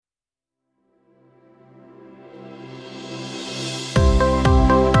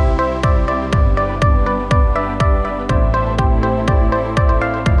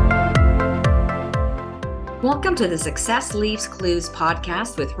Welcome to the Success Leaves Clues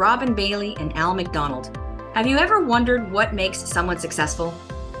podcast with Robin Bailey and Al McDonald. Have you ever wondered what makes someone successful?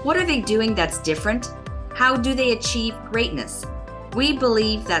 What are they doing that's different? How do they achieve greatness? We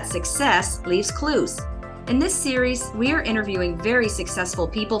believe that success leaves clues. In this series, we are interviewing very successful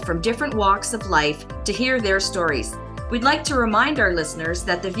people from different walks of life to hear their stories. We'd like to remind our listeners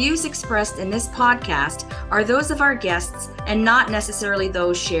that the views expressed in this podcast are those of our guests and not necessarily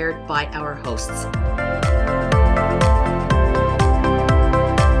those shared by our hosts.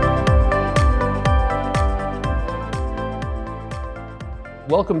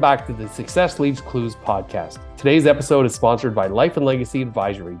 Welcome back to the Success Leaves Clues podcast. Today's episode is sponsored by Life and Legacy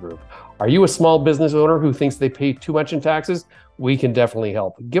Advisory Group. Are you a small business owner who thinks they pay too much in taxes? We can definitely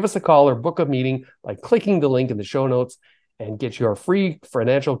help. Give us a call or book a meeting by clicking the link in the show notes and get your free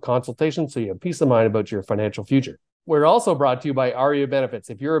financial consultation so you have peace of mind about your financial future. We're also brought to you by ARIA Benefits.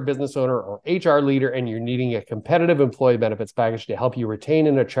 If you're a business owner or HR leader and you're needing a competitive employee benefits package to help you retain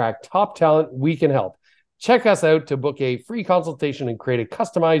and attract top talent, we can help. Check us out to book a free consultation and create a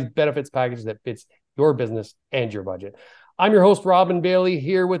customized benefits package that fits your business and your budget. I'm your host, Robin Bailey,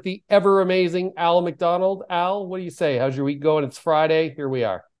 here with the ever-amazing Al McDonald. Al, what do you say? How's your week going? It's Friday. Here we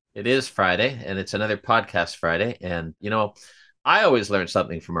are. It is Friday, and it's another podcast Friday. And, I always learn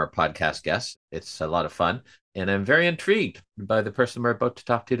something from our podcast guests. It's a lot of fun. And I'm very intrigued by the person we're about to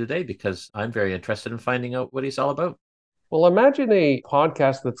talk to today because I'm very interested in finding out what he's all about. Well, imagine a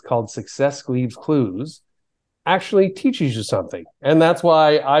podcast that's called Success Leaves Clues actually teaches you something. And that's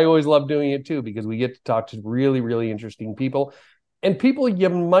why I always love doing it too, because we get to talk to really, really interesting people and people you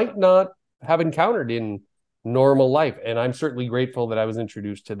might not have encountered in normal life. And I'm certainly grateful that I was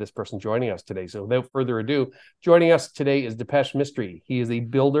introduced to this person joining us today. So without further ado, joining us today is Dipesh Mistry. He is a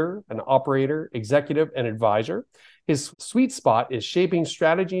builder, an operator, executive, and advisor. His sweet spot is shaping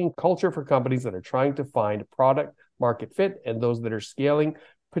strategy and culture for companies that are trying to find product market fit and those that are scaling,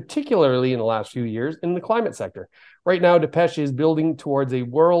 particularly in the last few years in the climate sector. Right now, Dipesh is building towards a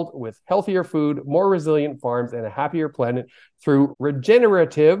world with healthier food, more resilient farms, and a happier planet through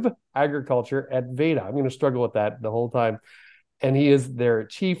regenerative agriculture at Vayda. I'm going to struggle with that the whole time. And he is their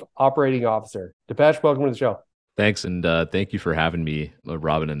Chief Operating Officer. Dipesh, welcome to the show. Thanks, and thank you for having me,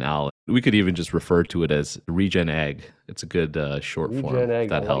 Robin and Al. We could even just refer to it as Regen Ag. It's a good short form, if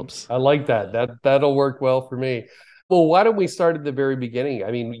that helps. I like that. That'll work well for me. Well, why don't we start at the very beginning?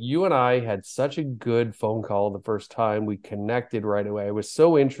 I mean, you and I had such a good phone call the first time. We connected right away. I was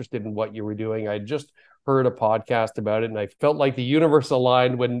so interested in what you were doing. I just heard a podcast about it, and I felt like the universe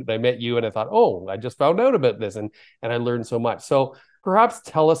aligned when I met you, and I thought, oh, I just found out about this, and I learned so much. So perhaps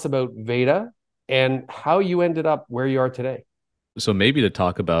tell us about Vayda and how you ended up where you are today. So maybe to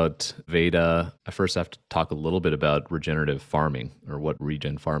talk about Vayda, I first have to talk a little bit about regenerative farming, or what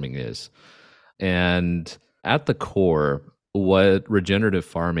regen farming is. And at the core, what regenerative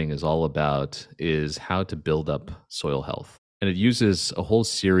farming is all about is how to build up soil health. And it uses a whole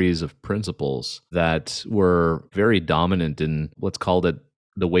series of principles that were very dominant in, let's call it,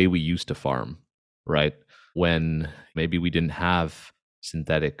 the way we used to farm, right? When maybe we didn't have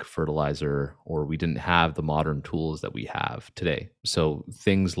synthetic fertilizer or we didn't have the modern tools that we have today. So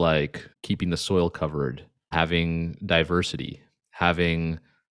things like keeping the soil covered, having diversity, having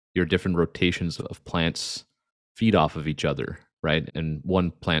your different rotations of plants feed off of each other, right? And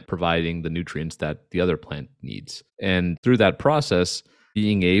one plant providing the nutrients that the other plant needs. And through that process,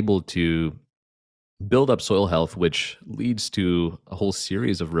 being able to build up soil health, which leads to a whole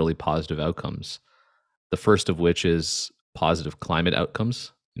series of really positive outcomes. The first of which is positive climate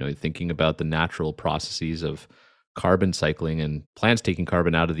outcomes. Thinking about the natural processes of carbon cycling and plants taking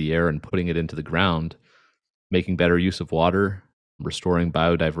carbon out of the air and putting it into the ground, making better use of water, restoring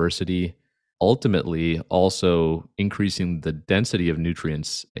biodiversity, ultimately also increasing the density of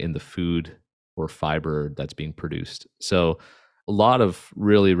nutrients in the food or fiber that's being produced. So a lot of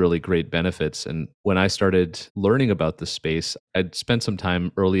really, really great benefits. And when I started learning about this space, I'd spent some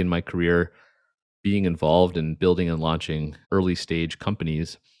time early in my career being involved in building and launching early stage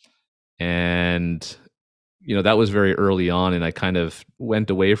companies. And, that was very early on. And I kind of went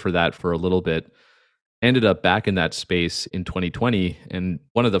away for that for a little bit, ended up back in that space in 2020. And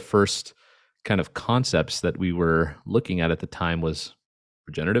one of the first kind of concepts that we were looking at the time was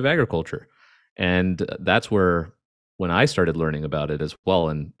regenerative agriculture. And that's when I started learning about it as well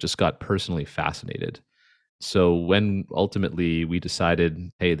and just got personally fascinated. So when ultimately we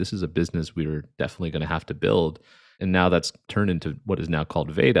decided, hey, this is a business we're definitely going to have to build, and now that's turned into what is now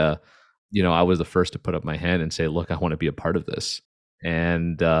called Vayda, I was the first to put up my hand and say, look, I want to be a part of this.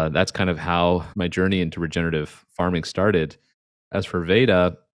 And that's kind of how my journey into regenerative farming started. As for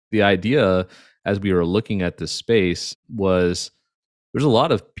Vayda, the idea as we were looking at this space was there's a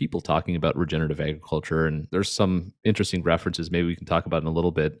lot of people talking about regenerative agriculture, and there's some interesting references maybe we can talk about in a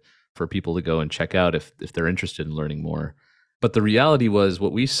little bit for people to go and check out if they're interested in learning more. But the reality was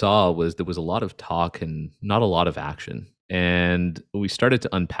what we saw was there was a lot of talk and not a lot of action. And we started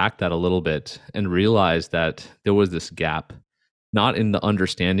to unpack that a little bit and realize that there was this gap, not in the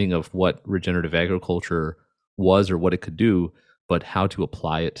understanding of what regenerative agriculture was or what it could do, but how to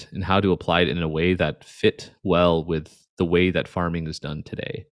apply it and how to apply it in a way that fit well with the way that farming is done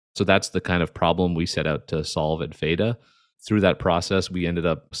today. So that's the kind of problem we set out to solve at Vayda. Through that process, we ended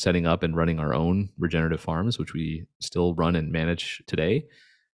up setting up and running our own regenerative farms, which we still run and manage today.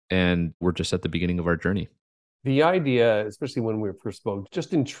 And we're just at the beginning of our journey. The idea, especially when we first spoke,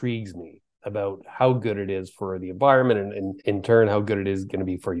 just intrigues me about how good it is for the environment and in turn, how good it is going to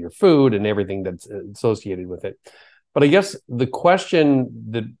be for your food and everything that's associated with it. But I guess the question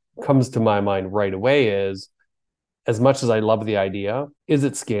that comes to my mind right away is, as much as I love the idea, is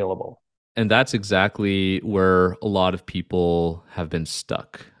it scalable? And that's exactly where a lot of people have been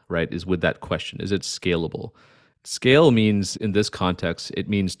stuck, right? Is with that question. Is it scalable? Scale means, in this context, it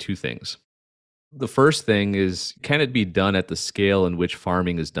means two things. The first thing is, can it be done at the scale in which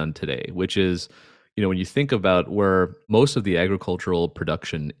farming is done today? Which is, when you think about where most of the agricultural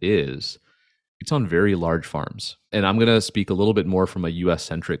production is, it's on very large farms. And I'm going to speak a little bit more from a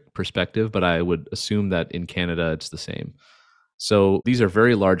US-centric perspective, but I would assume that in Canada, it's the same. So these are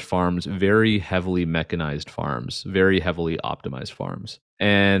very large farms, very heavily mechanized farms, very heavily optimized farms.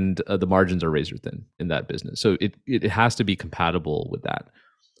 And the margins are razor thin in that business. So it has to be compatible with that.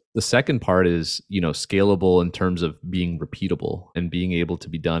 The second part is, scalable in terms of being repeatable and being able to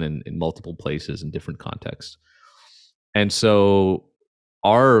be done in multiple places in different contexts. And so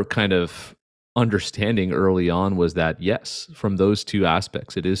our kind of understanding early on was that, yes, from those two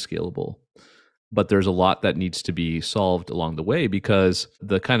aspects, it is scalable. But there's a lot that needs to be solved along the way because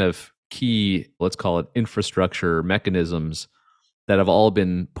the kind of key, let's call it infrastructure mechanisms that have all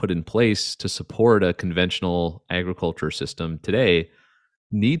been put in place to support a conventional agriculture system today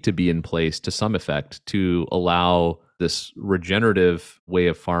need to be in place to some effect to allow this regenerative way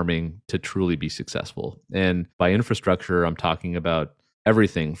of farming to truly be successful. And by infrastructure, I'm talking about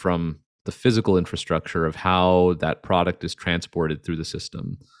everything from the physical infrastructure of how that product is transported through the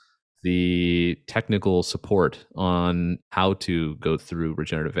system, the technical support on how to go through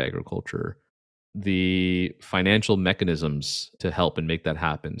regenerative agriculture, the financial mechanisms to help and make that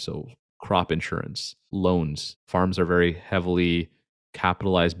happen. So crop insurance, loans. Farms are very heavily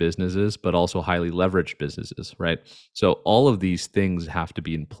capitalized businesses, but also highly leveraged businesses, right? So all of these things have to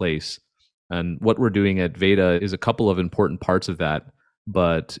be in place. And what we're doing at Vayda is a couple of important parts of that,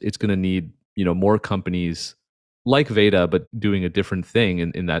 but it's going to need, more companies like Vayda, but doing a different thing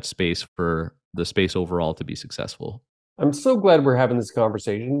in that space for the space overall to be successful. I'm so glad we're having this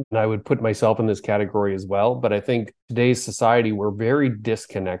conversation, and I would put myself in this category as well. But I think today's society, we're very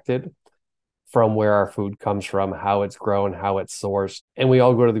disconnected from where our food comes from, how it's grown, how it's sourced. And we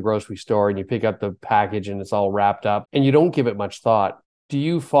all go to the grocery store and you pick up the package and it's all wrapped up and you don't give it much thought. Do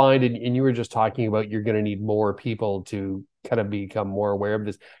you find, and you were just talking about you're going to need more people to kind of become more aware of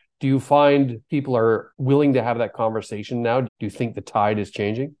this. Do you find people are willing to have that conversation now? Do you think the tide is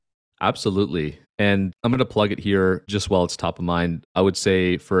changing? Absolutely. And I'm going to plug it here just while it's top of mind. I would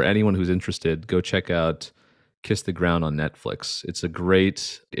say for anyone who's interested, go check out Kiss the Ground on Netflix. It's a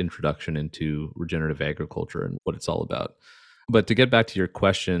great introduction into regenerative agriculture and what it's all about. But to get back to your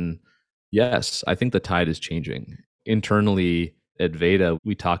question, yes, I think the tide is changing. Internally at Vayda,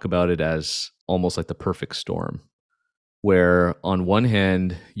 we talk about it as almost like the perfect storm, where on one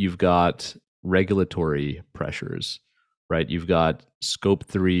hand, you've got regulatory pressures, right? You've got scope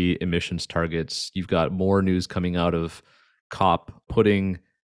 3 emissions targets. You've got more news coming out of COP putting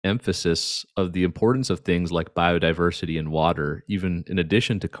emphasis of the importance of things like biodiversity and water, even in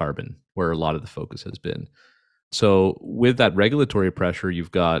addition to carbon, where a lot of the focus has been. So with that regulatory pressure, you've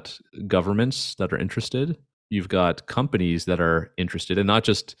got governments that are interested. You've got companies that are interested, and not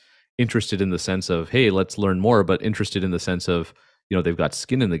just interested in the sense of, hey, let's learn more, but interested in the sense of, they've got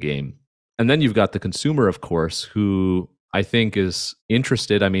skin in the game. And then you've got the consumer, of course, who I think is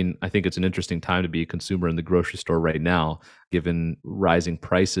interested. I mean, I think it's an interesting time to be a consumer in the grocery store right now, given rising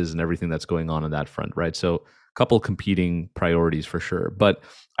prices and everything that's going on that front, right? So a couple competing priorities for sure. But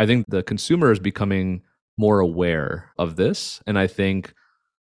I think the consumer is becoming more aware of this. And I think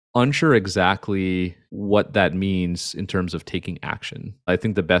unsure exactly what that means in terms of taking action. I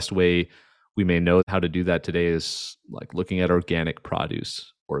think the best way we may know how to do that today is like looking at organic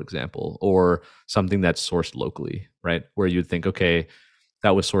produce, for example, or something that's sourced locally, right? Where you'd think, okay,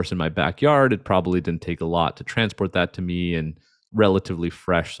 that was sourced in my backyard. It probably didn't take a lot to transport that to me and relatively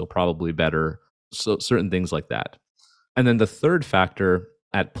fresh, so probably better. So certain things like that. And then the third factor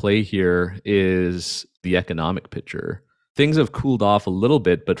at play here is the economic picture. Things have cooled off a little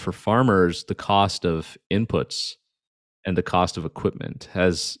bit, but for farmers, the cost of inputs and the cost of equipment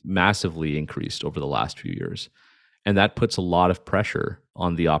has massively increased over the last few years. And that puts a lot of pressure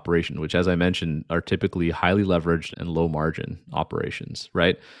on the operation, which, as I mentioned, are typically highly leveraged and low margin operations,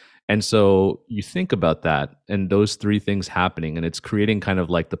 right? And so you think about that and those three things happening, and it's creating kind of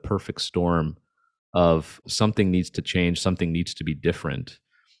like the perfect storm of something needs to change, something needs to be different.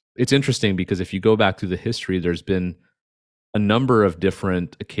 It's interesting because if you go back through the history, there's been a number of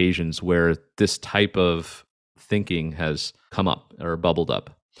different occasions where this type of thinking has come up or bubbled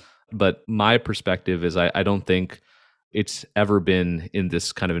up. But my perspective is I don't think it's ever been in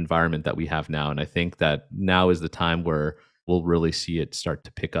this kind of environment that we have now. And I think that now is the time where we'll really see it start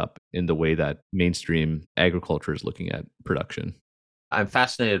to pick up in the way that mainstream agriculture is looking at production. I'm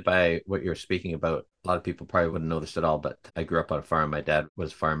fascinated by what you're speaking about. A lot of people probably wouldn't know this at all, but I grew up on a farm. My dad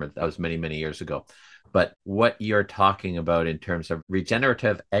was a farmer. That was many, many years ago. But what you're talking about in terms of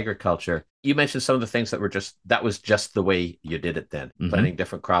regenerative agriculture, you mentioned some of the things that was just the way you did it then, planting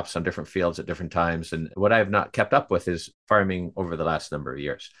different crops on different fields at different times. And what I have not kept up with is farming over the last number of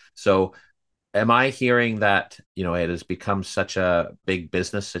years. So am I hearing that, it has become such a big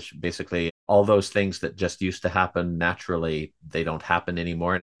business, such basically all those things that just used to happen naturally, they don't happen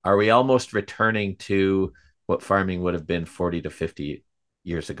anymore? Are we almost returning to what farming would have been 40 to 50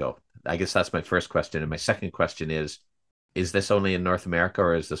 years ago? I guess that's my first question. And my second question is this only in North America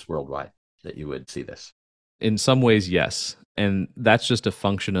or is this worldwide that you would see this? In some ways, yes. And that's just a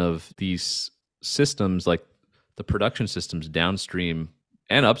function of these systems, like the production systems downstream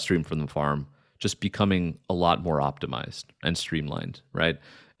and upstream from the farm, just becoming a lot more optimized and streamlined, right?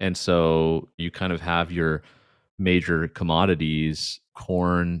 And so you kind of have your major commodities,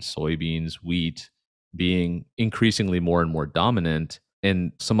 corn, soybeans, wheat, being increasingly more and more dominant,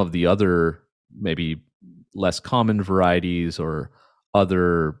 and some of the other maybe less common varieties or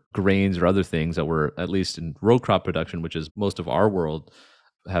other grains or other things that were, at least in row crop production, which is most of our world,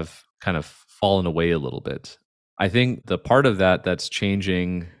 have kind of fallen away a little bit. I think the part of that that's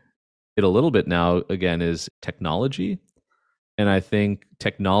changing it a little bit now, again, is technology. And I think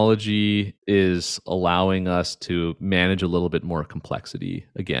technology is allowing us to manage a little bit more complexity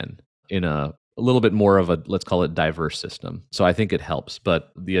again in a little bit more of a, let's call it, diverse system. So I think it helps,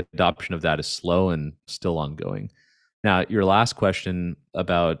 but the adoption of that is slow and still ongoing. Now, your last question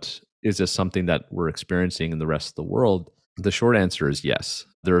about, is this something that we're experiencing in the rest of the world? The short answer is yes.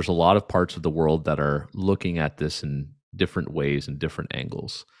 There's a lot of parts of the world that are looking at this in different ways and different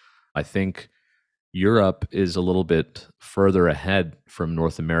angles. I think Europe is a little bit further ahead from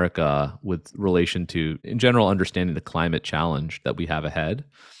North America with relation to, in general, understanding the climate challenge that we have ahead,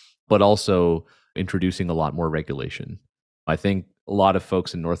 but also introducing a lot more regulation. I think a lot of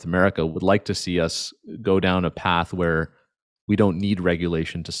folks in North America would like to see us go down a path where we don't need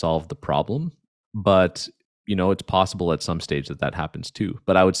regulation to solve the problem, but it's possible at some stage that happens too.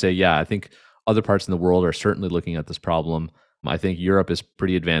 But I would say, yeah, I think other parts in the world are certainly looking at this problem. I think Europe is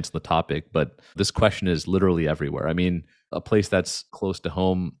pretty advanced on the topic, but this question is literally everywhere. I mean, a place that's close to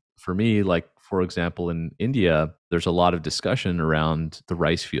home for me, like, for example, in India, there's a lot of discussion around the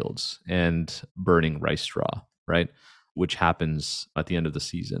rice fields and burning rice straw, right? Which happens at the end of the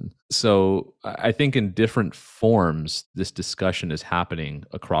season. So I think in different forms, this discussion is happening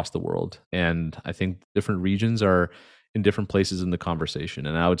across the world. And I think different regions are in different places in the conversation.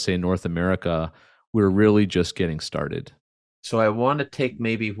 And I would say in North America, we're really just getting started. So I want to take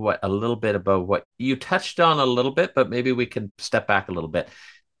maybe a little bit about what you touched on a little bit, but maybe we can step back a little bit.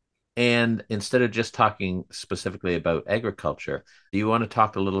 And instead of just talking specifically about agriculture, do you want to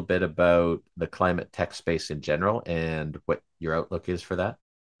talk a little bit about the climate tech space in general and what your outlook is for that?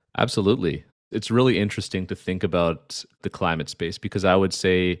 Absolutely. It's really interesting to think about the climate space because I would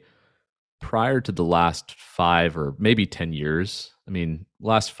say prior to the last 5 or maybe 10 years,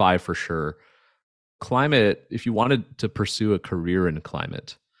 last 5 for sure, climate, if you wanted to pursue a career in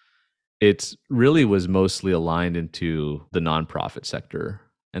climate, it really was mostly aligned into the nonprofit sector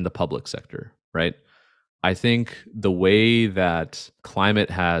and the public sector, right? I think the way that climate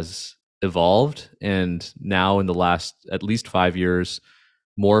has evolved and now in the last at least 5 years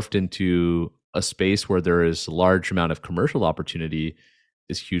morphed into a space where there is a large amount of commercial opportunity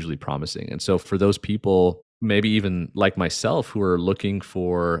is hugely promising. And so for those people, maybe even like myself, who are looking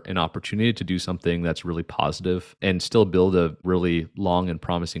for an opportunity to do something that's really positive and still build a really long and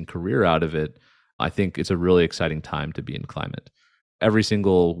promising career out of it, I think it's a really exciting time to be in climate. every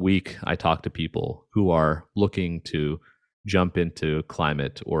single week I talk to people who are looking to jump into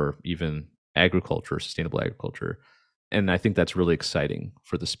climate or even agriculture, sustainable agriculture. And I think that's really exciting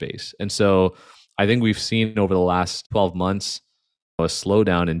for the space. And so I think we've seen over the last 12 months a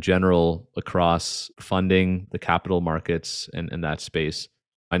slowdown in general across funding, the capital markets, and that space.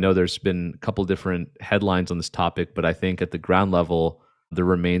 I know there's been a couple different headlines on this topic, but I think at the ground level, there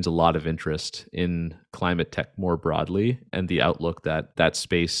remains a lot of interest in climate tech more broadly and the outlook that that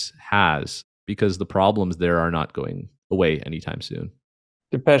space has, because the problems there are not going away anytime soon.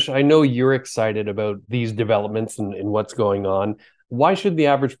 Dipesh, I know you're excited about these developments and what's going on. Why should the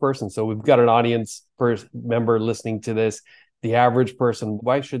average person? So we've got an audience first member listening to this. The average person,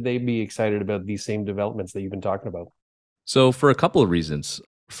 why should they be excited about these same developments that you've been talking about? So for a couple of reasons.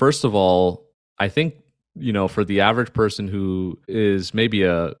 First of all, I think, for the average person who is maybe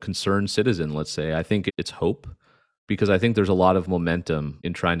a concerned citizen, let's say, I think it's hope, because I think there's a lot of momentum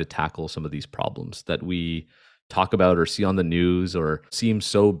in trying to tackle some of these problems that we talk about or see on the news or seem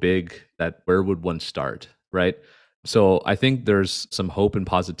so big that where would one start, right? So I think there's some hope and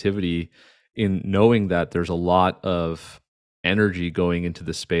positivity in knowing that there's a lot of energy going into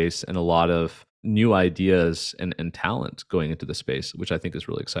the space and a lot of new ideas and talent going into the space, which I think is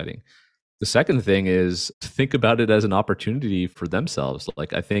really exciting. The second thing is to think about it as an opportunity for themselves.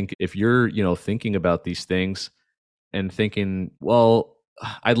 Like, I think if you're, thinking about these things and thinking, well,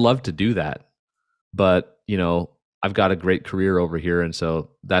 I'd love to do that, but, I've got a great career over here. And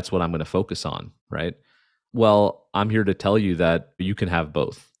so that's what I'm going to focus on, right? Well, I'm here to tell you that you can have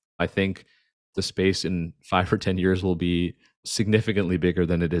both. I think the space in 5 or 10 years will be significantly bigger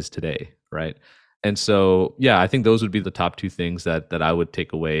than it is today, right? And so, yeah, I think those would be the top two things that I would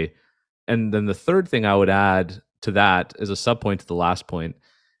take away. And then the third thing I would add to that as a subpoint to the last point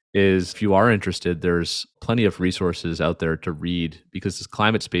is, if you are interested, there's plenty of resources out there to read, because this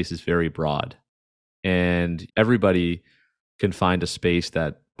climate space is very broad and everybody can find a space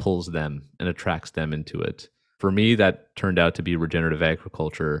that pulls them and attracts them into it. For me, that turned out to be regenerative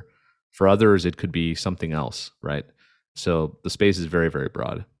agriculture. For others, it could be something else, right? So the space is very, very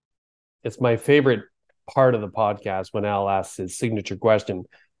broad. It's my favorite part of the podcast when Al asks his signature question,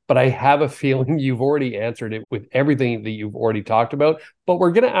 but I have a feeling you've already answered it with everything that you've already talked about, but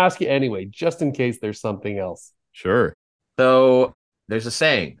we're going to ask you anyway, just in case there's something else. Sure. So there's a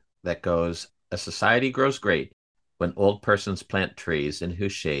saying that goes, a society grows great when old persons plant trees in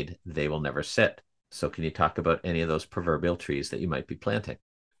whose shade they will never sit. So can you talk about any of those proverbial trees that you might be planting?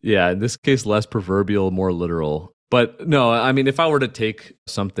 Yeah, in this case, less proverbial, more literal. But no, I mean, if I were to take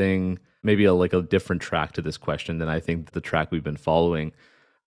something, maybe a different track to this question than I think the track we've been following,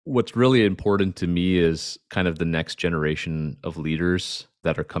 what's really important to me is kind of the next generation of leaders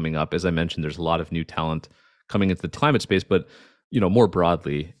that are coming up. As I mentioned, there's a lot of new talent coming into the climate space, but, more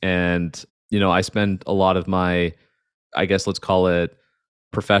broadly. And, I spend a lot of my, I guess, let's call it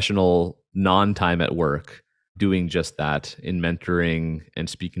professional non-time at work doing just that, in mentoring and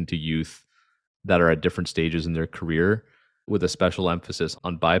speaking to youth that are at different stages in their career, with a special emphasis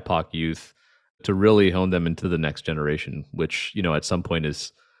on BIPOC youth, to really hone them into the next generation, which, at some point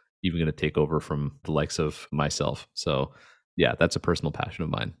is even going to take over from the likes of myself. So yeah, that's a personal passion of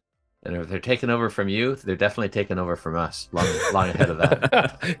mine. And if they're taking over from you, they're definitely taking over from us long ahead of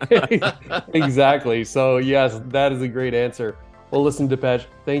that. Exactly. So yes, that is a great answer. Well, listen, Dipesh,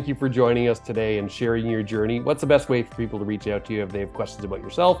 thank you for joining us today and sharing your journey. What's the best way for people to reach out to you if they have questions about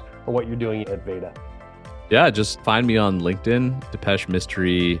yourself or what you're doing at Vayda? Yeah, just find me on LinkedIn, Dipesh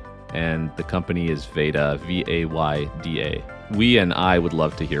Mistry, and the company is Vayda, Vayda. We and I would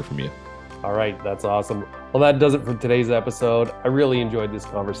love to hear from you. All right, that's awesome. Well, that does it for today's episode. I really enjoyed this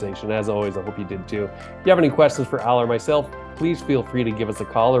conversation. As always, I hope you did too. If you have any questions for Al or myself, please feel free to give us a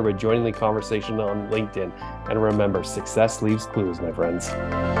call or by joining the conversation on LinkedIn. And remember, success leaves clues, my friends.